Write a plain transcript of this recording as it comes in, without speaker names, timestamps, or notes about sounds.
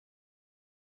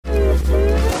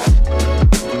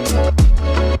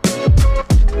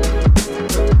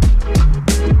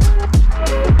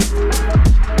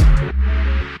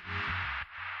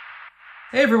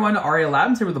everyone, Ariel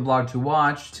Adams here with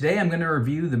aBlogtoWatch. Today I'm going to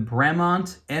review the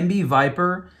Bremont MB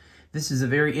Viper. This is a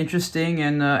very interesting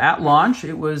and at launch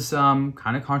it was kind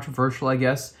of controversial, I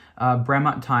guess,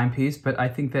 Bremont timepiece, but I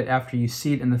think that after you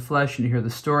see it in the flesh and you hear the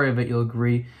story of it, you'll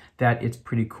agree that it's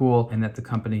pretty cool and that the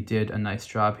company did a nice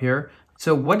job here.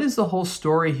 So what is the whole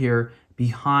story here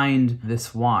behind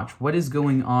this watch? What is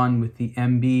going on with the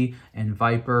MB and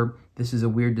Viper? This is a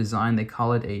weird design. They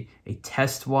call it a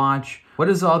test watch. What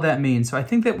does all that mean? So I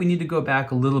think that we need to go back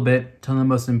a little bit to the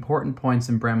most important points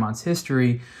in Bremont's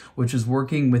history, which is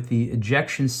working with the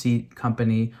ejection seat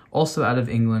company, also out of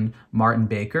England, Martin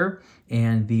Baker.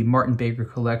 And the Martin Baker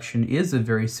collection is a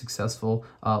very successful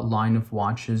line of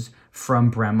watches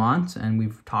from Bremont, and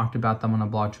we've talked about them on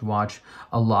aBlogtoWatch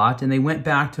a lot. And they went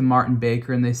back to Martin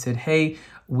Baker and they said, hey,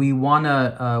 we want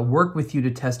to work with you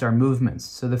to test our movements.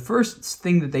 So the first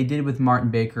thing that they did with Martin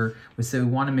Baker was say, we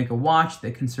want to make a watch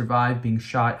that can survive being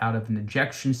shot out of an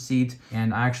ejection seat.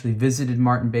 And I actually visited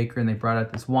Martin Baker and they brought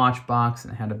out this watch box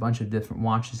and it had a bunch of different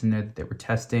watches in there that they were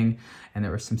testing. And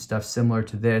there was some stuff similar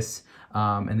to this.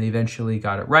 And they eventually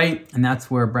got it right. And that's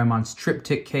where Bremont's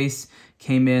TripTick case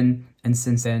came in. And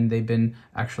since then, they've been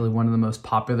actually one of the most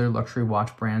popular luxury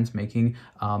watch brands making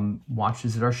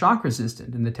watches that are shock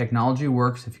resistant. And the technology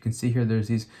works. If you can see here, there's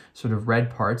these sort of red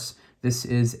parts. This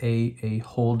is a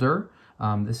holder.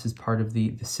 This is part of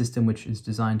the system which is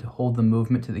designed to hold the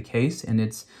movement to the case. And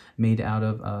it's made out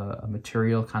of a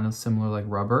material kind of similar like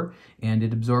rubber. And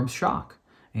it absorbs shock.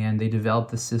 And they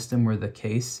developed the system where the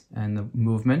case and the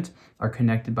movement are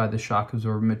connected by the shock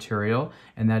absorbent material,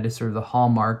 and that is sort of the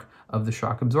hallmark of the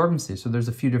shock absorbency. So there's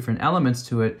a few different elements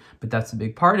to it, but that's a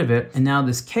big part of it. And now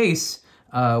this case,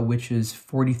 which is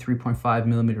 43.5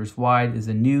 millimeters wide, is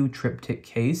a new TripTick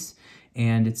case,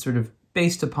 and it's sort of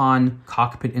based upon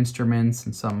cockpit instruments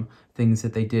and some things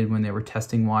that they did when they were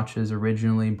testing watches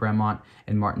originally, Bremont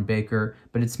and Martin Baker.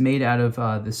 But it's made out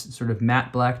of this sort of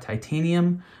matte black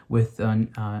titanium with an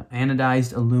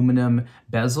anodized aluminum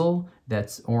bezel.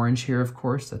 That's orange here, of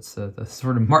course. That's the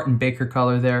sort of Martin Baker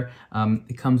color there.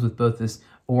 It comes with both this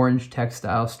orange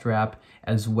textile strap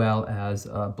as well as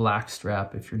a black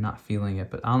strap if you're not feeling it.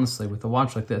 But honestly, with a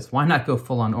watch like this, why not go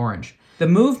full on orange? The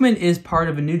movement is part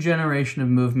of a new generation of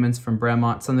movements from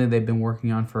Bremont, something they've been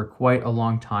working on for quite a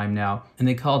long time now. And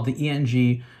they call it the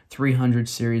ENG 300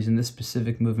 series, and this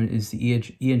specific movement is the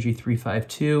ENG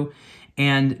 352.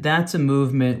 And that's a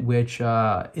movement which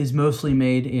is mostly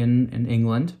made in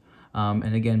England.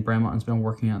 And again, Bremont's been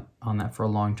working on that for a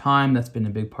long time. That's been a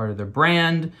big part of their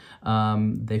brand.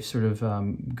 They've sort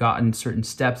of gotten certain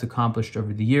steps accomplished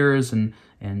over the years and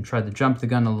tried to jump the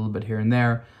gun a little bit here and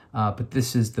there. But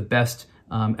this is the best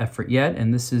effort yet.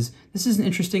 And this is an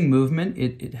interesting movement.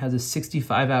 It has a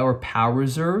 65-hour power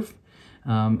reserve,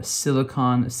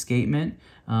 silicon escapement,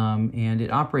 and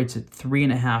it operates at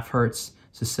 3.5 hertz.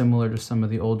 So similar to some of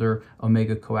the older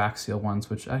Omega coaxial ones,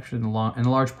 which actually in a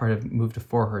large part have moved to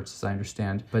 4 hertz, as I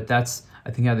understand. But that's,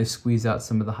 I think, how they squeeze out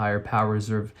some of the higher power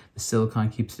reserve. The silicon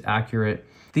keeps it accurate.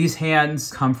 These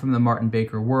hands come from the Martin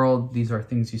Baker world. These are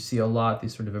things you see a lot,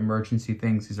 these sort of emergency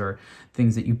things. These are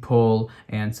things that you pull.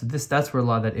 And so that's where a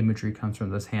lot of that imagery comes from,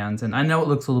 those hands. And I know it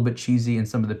looks a little bit cheesy in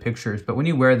some of the pictures, but when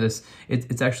you wear this,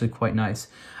 it's actually quite nice.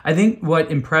 I think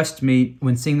what impressed me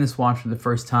when seeing this watch for the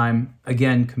first time,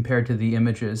 again, compared to the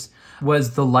images,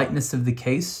 was the lightness of the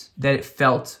case, that it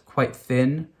felt quite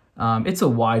thin. It's a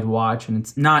wide watch, and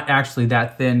it's not actually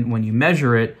that thin when you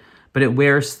measure it, but it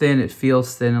wears thin, it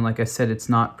feels thin, and like I said, it's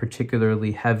not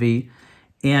particularly heavy.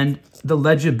 And the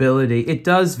legibility, it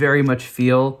does very much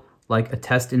feel like a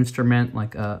test instrument,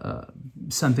 like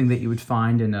something that you would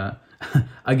find in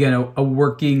again, a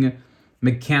working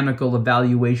mechanical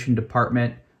evaluation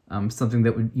department, something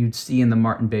that you'd see in the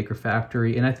Martin Baker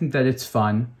factory. And I think that it's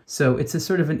fun. So it's a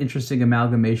sort of an interesting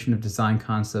amalgamation of design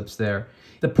concepts there.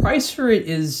 The price for it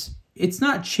is, it's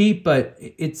not cheap, but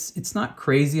it's not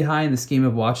crazy high in the scheme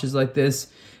of watches like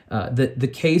this. The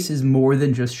case is more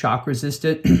than just shock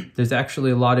resistant. There's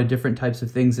actually a lot of different types of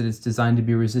things that it's designed to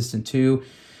be resistant to.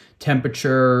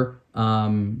 Temperature,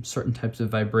 certain types of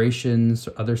vibrations,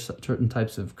 certain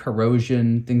types of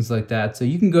corrosion, things like that. So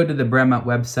you can go to the Bremont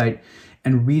website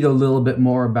and read a little bit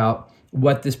more about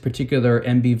what this particular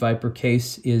MB Viper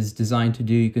case is designed to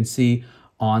do. You can see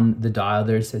on the dial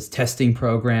there it says testing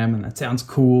program, and that sounds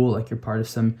cool, like you're part of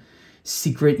some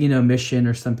secret, mission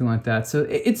or something like that. So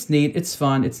it's neat, it's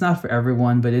fun. It's not for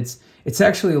everyone, but it's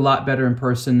actually a lot better in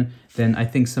person than I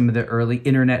think some of the early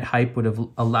internet hype would have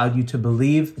allowed you to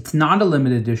believe. It's not a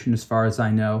limited edition as far as I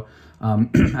know.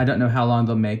 I don't know how long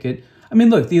they'll make it. I mean,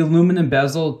 look, the aluminum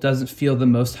bezel doesn't feel the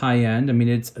most high-end. I mean,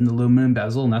 it's an aluminum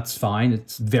bezel, and that's fine.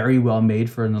 It's very well made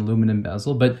for an aluminum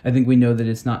bezel, but I think we know that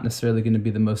it's not necessarily going to be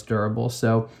the most durable.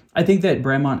 So I think that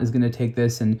Bremont is going to take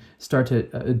this and start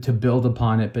to build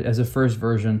upon it. But as a first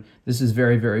version, this is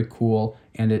very, very cool,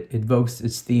 and it evokes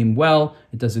its theme well.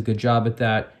 It does a good job at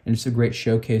that, and it's a great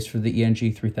showcase for the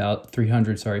ENG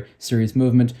 300 series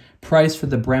movement. Price for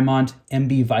the Bremont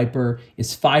MB Viper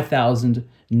is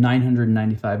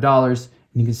 $5,995,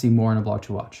 and you can see more on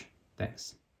aBlogtoWatch.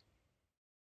 Thanks.